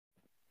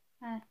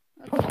Hi,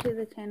 welcome to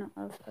the channel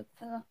of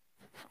Pugzilla.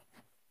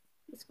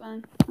 It's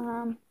fun.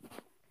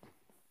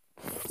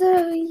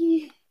 So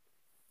yeah,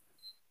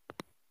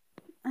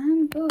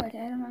 I'm bored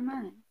out of my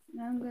mind.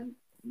 And I'm good.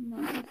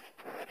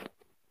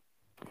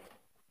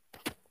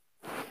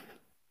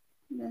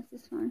 This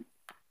is fun.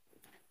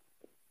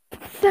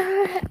 So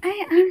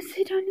I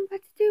honestly don't know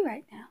what to do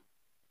right now.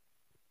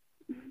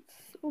 I'm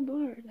so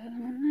bored out of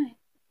my mind.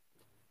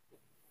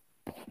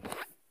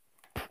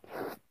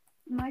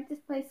 I might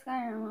just play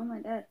Skyrim on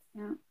my dad's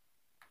account.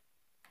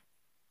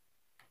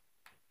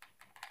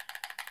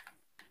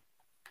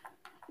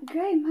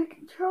 Great, my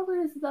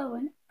controller is low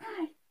and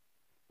I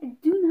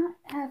do not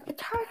have a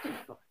charger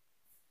for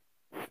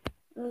it.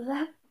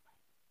 That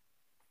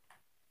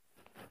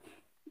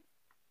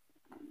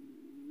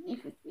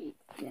if it be,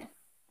 yes.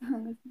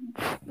 Okay.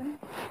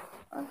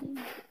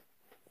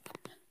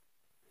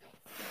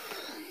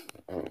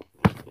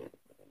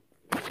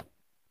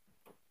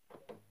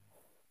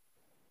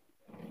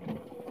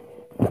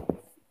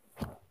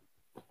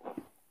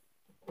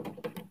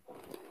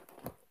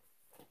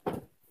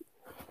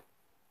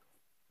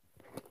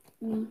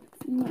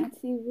 My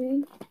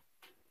TV.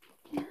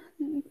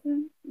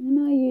 And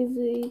I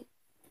usually,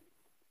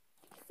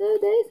 so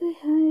days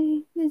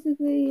I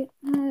basically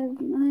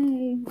have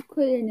my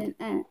quitting an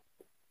app.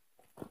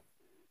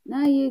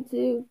 Not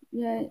YouTube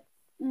yet.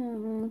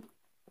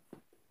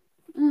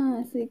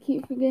 So I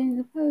keep forgetting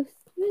to post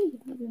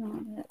videos and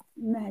all that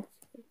magic.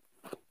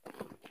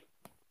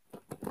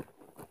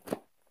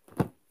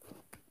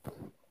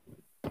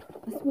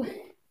 That's what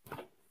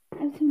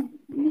I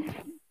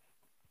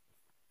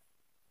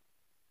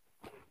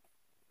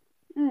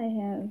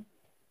have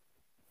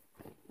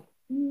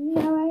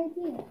no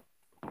idea.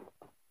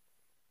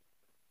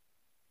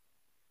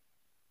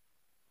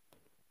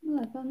 Oh,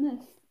 I found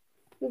this.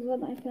 This is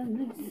what I found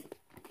this.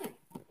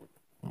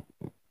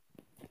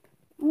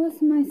 I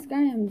lost my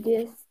Skyrim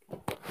disc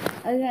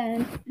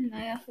again, and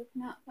I also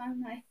cannot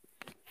find my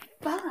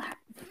Fallout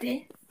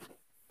disc,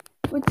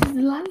 which is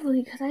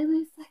lovely because I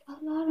lose like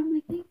a lot of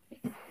my games.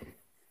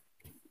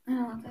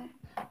 I'm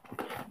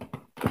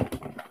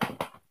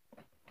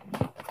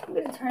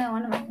gonna turn on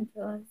one of my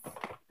controllers.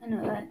 I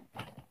know that.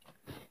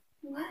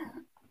 Well,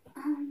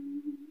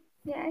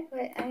 yeah, I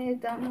quit. I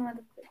don't know how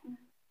to quit now.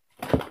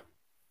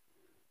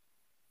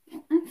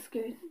 I'm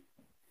scared.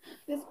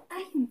 Because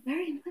I am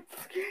very much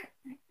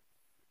scared.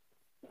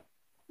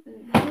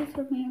 That is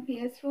for me on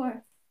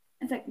PS4.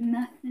 It's like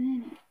nothing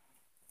in it.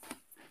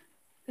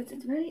 Because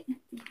it's very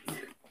empty.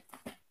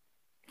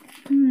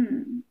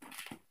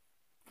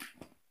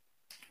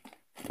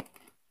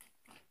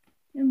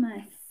 You're my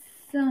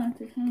so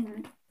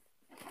entertainment.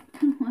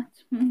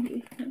 Watch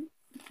movies.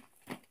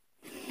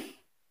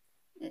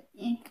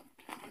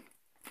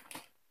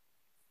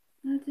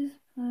 I'll just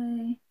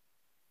play.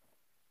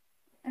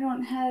 I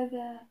don't have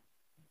a.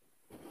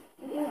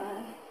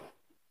 Yeah.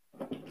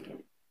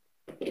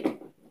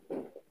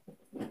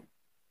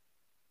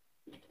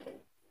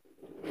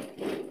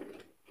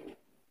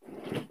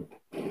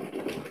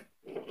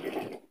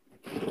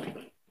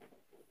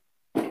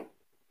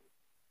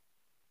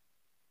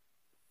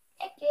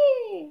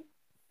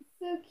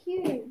 So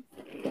cute.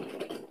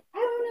 I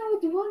don't know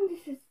which one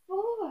this is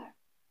for.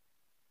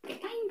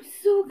 I'm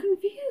so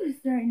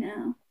confused right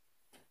now.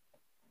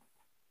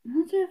 I'm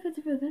not sure if it's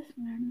for this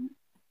one or not.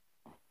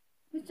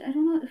 Which I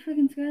don't know what the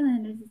friggin'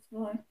 Skylanders is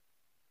for.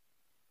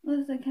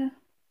 Looks like how.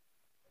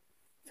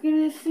 It's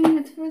gonna assume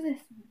it's for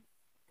this one.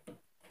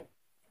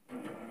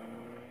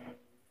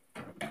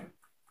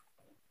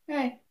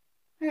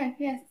 Alright,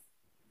 yes.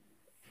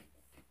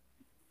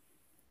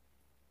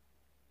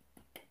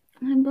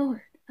 I'm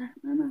bored.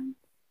 My mind.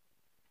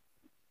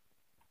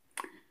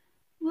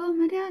 Well,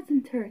 my dad's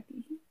in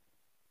Turkey.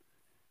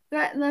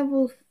 Got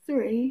level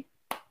 3.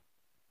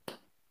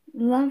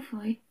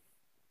 Lovely.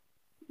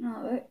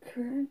 Oh, that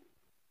curve.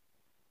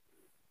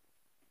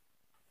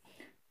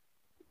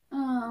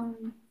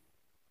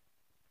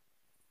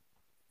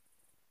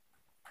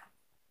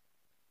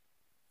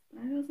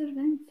 Battle's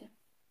Adventure.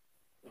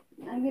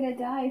 I'm gonna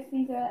die if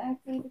these are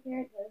actually the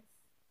characters.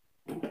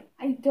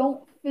 I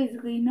don't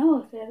physically know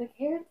if they're the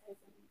characters.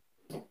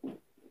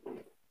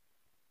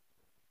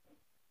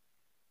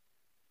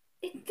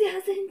 It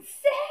doesn't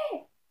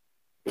say!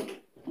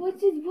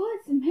 Which is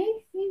what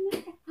makes me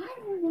mad. I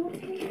don't know.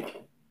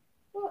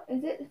 What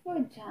is it for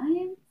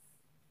giants?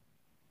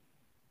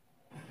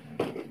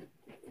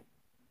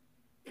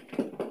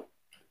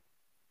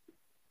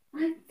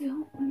 I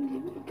don't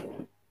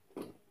know.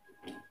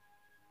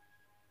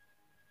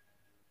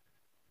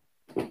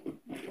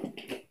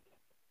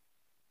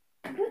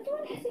 Which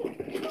one is it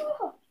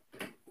for?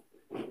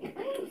 I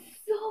am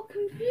so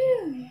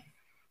confused.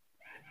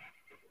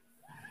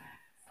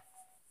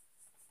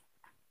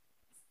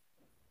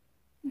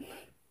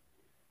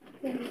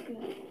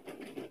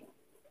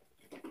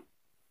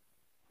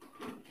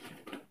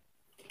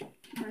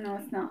 Oh no,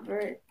 it's not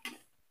bird.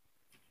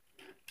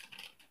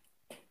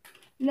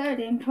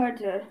 Loading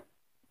Porter.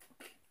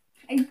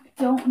 I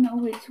don't know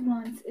which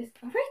ones is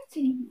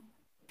original.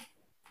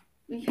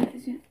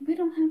 because we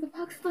don't have the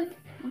box light.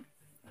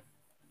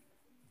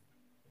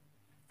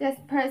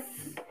 Just press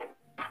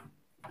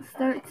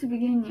start to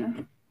begin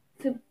you.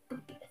 To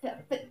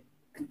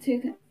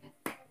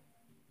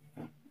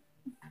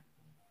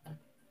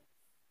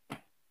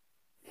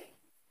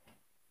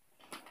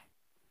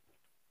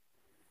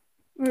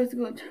where's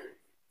good?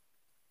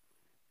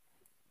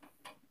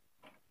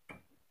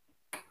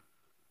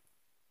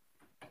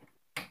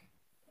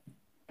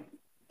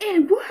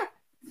 It works!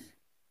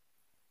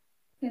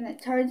 Can I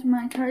charge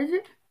my charger?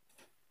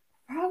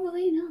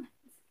 Probably not.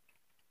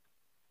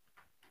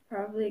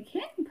 Probably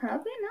can,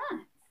 probably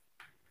not.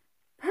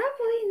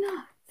 Probably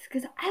not,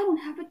 because I don't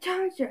have a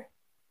charger.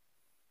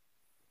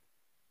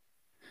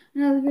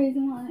 Another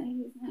reason why I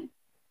use my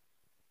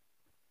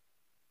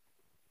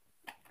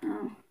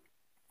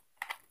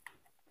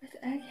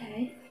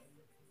okay.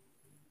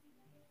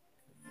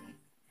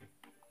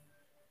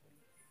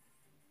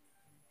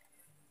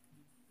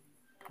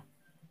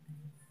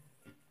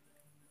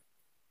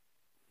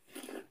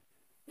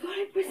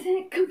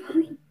 %40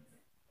 complete.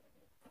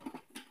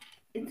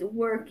 It's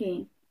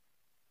working.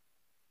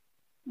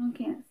 I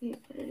can't see if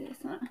it is,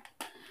 huh?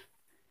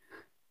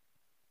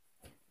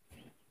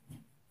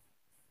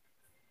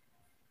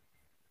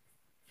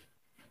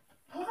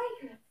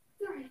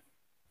 Sorry.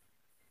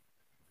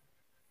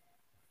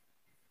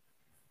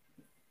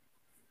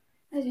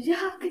 As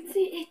y'all can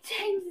see, it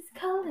changes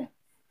color.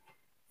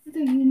 This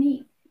is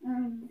unique.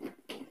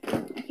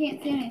 I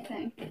can't see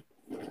anything.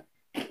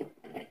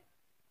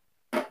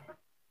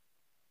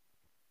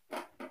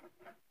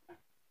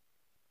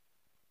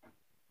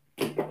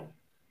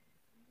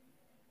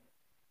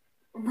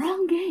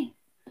 Wrong game.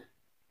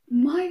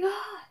 My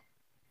God.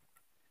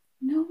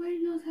 Nobody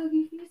knows how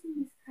confusing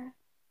this crap.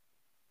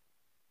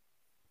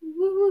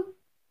 Woo woo.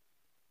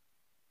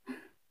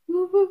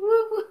 Woo woo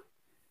woo woo.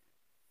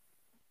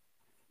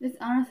 This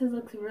honestly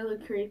looks really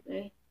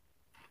creepy.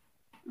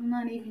 I'm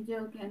not even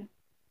joking.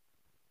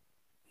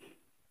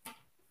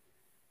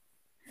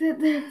 Sit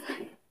there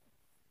like...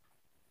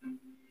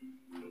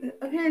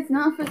 Okay, it's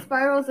not for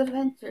Spyro's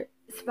Adventure.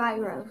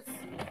 Spyro's.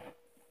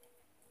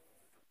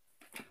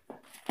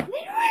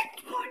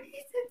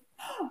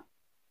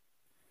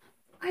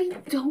 I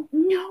don't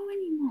know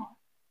anymore.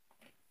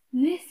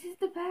 This is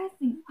the bad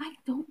thing. I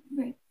don't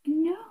really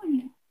know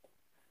anymore.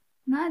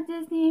 Not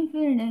Disney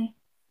Infinity.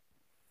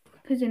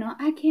 Because,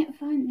 I can't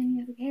find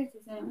any of the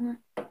characters anymore.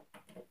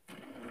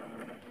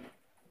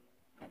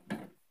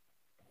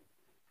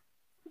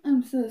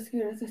 I'm so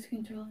scared if this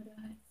controller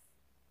dies.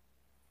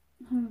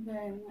 I'm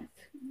very much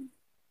scared.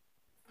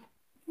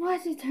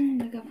 Watch it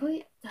turn into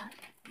complete dark.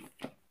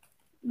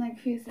 In like a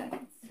few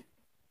seconds.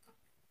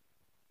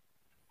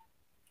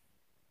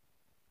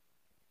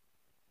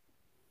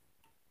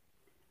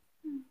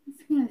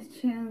 It's gonna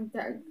change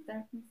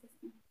darkness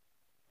system.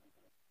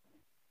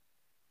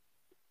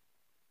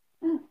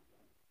 Oh.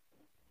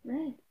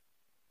 Red.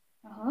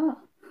 Oh.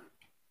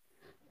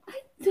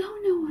 I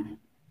don't know what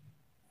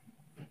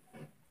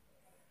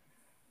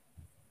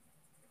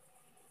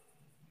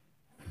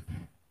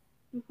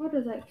the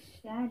photo's like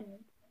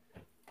shattered.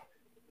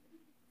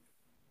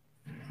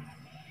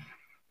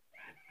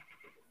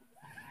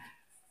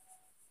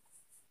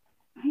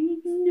 I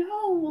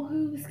know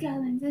who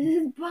Skylands is. This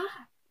is Bob.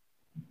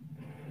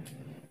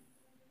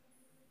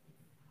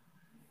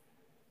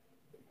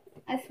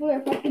 I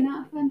swear if I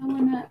cannot find the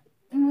one that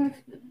works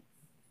for this.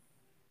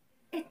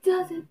 It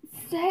doesn't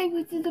say,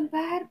 which is the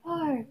bad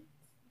part.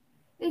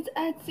 It's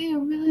actually a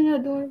really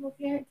adorable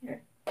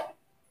character.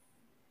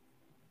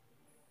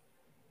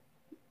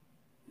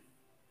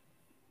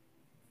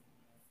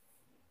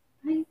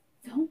 I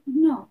don't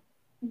know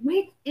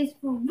which is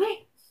for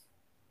which.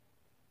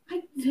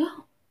 I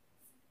don't.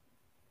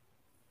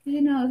 I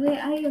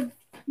have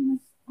too much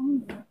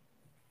over.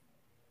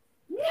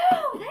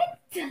 No, that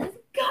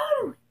doesn't go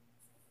to it.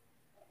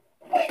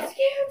 Which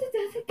character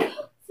does it go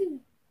to?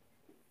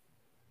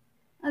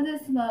 I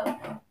just love.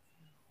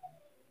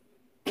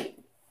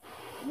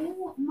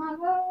 Oh my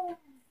God.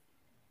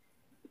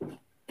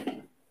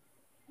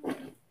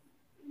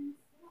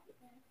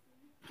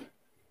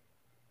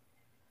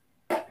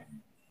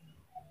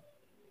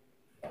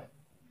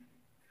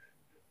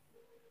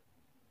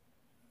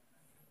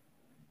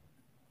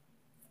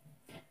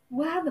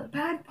 Wow, the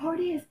bad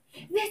part is,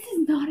 this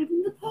is not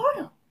even the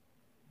portal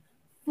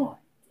for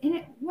it, and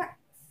it works.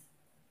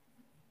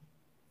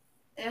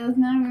 It was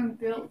not even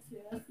built to,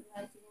 that's the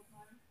magical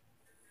part.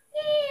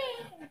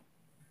 Yeah!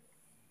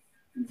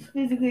 It's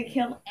physically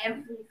killed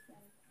everything.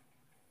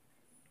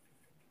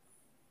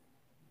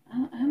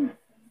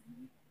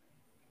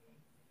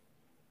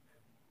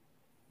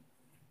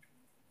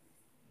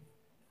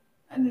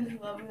 I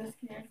just love this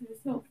character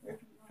so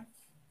freaking much.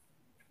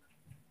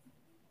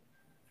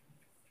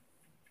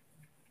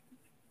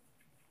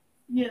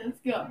 Yeah, let's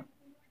go.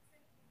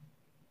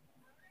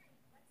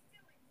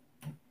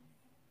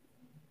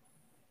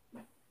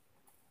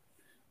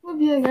 Well,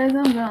 yeah, guys,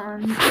 I'm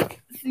gone.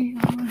 See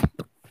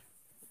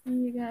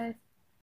you guys.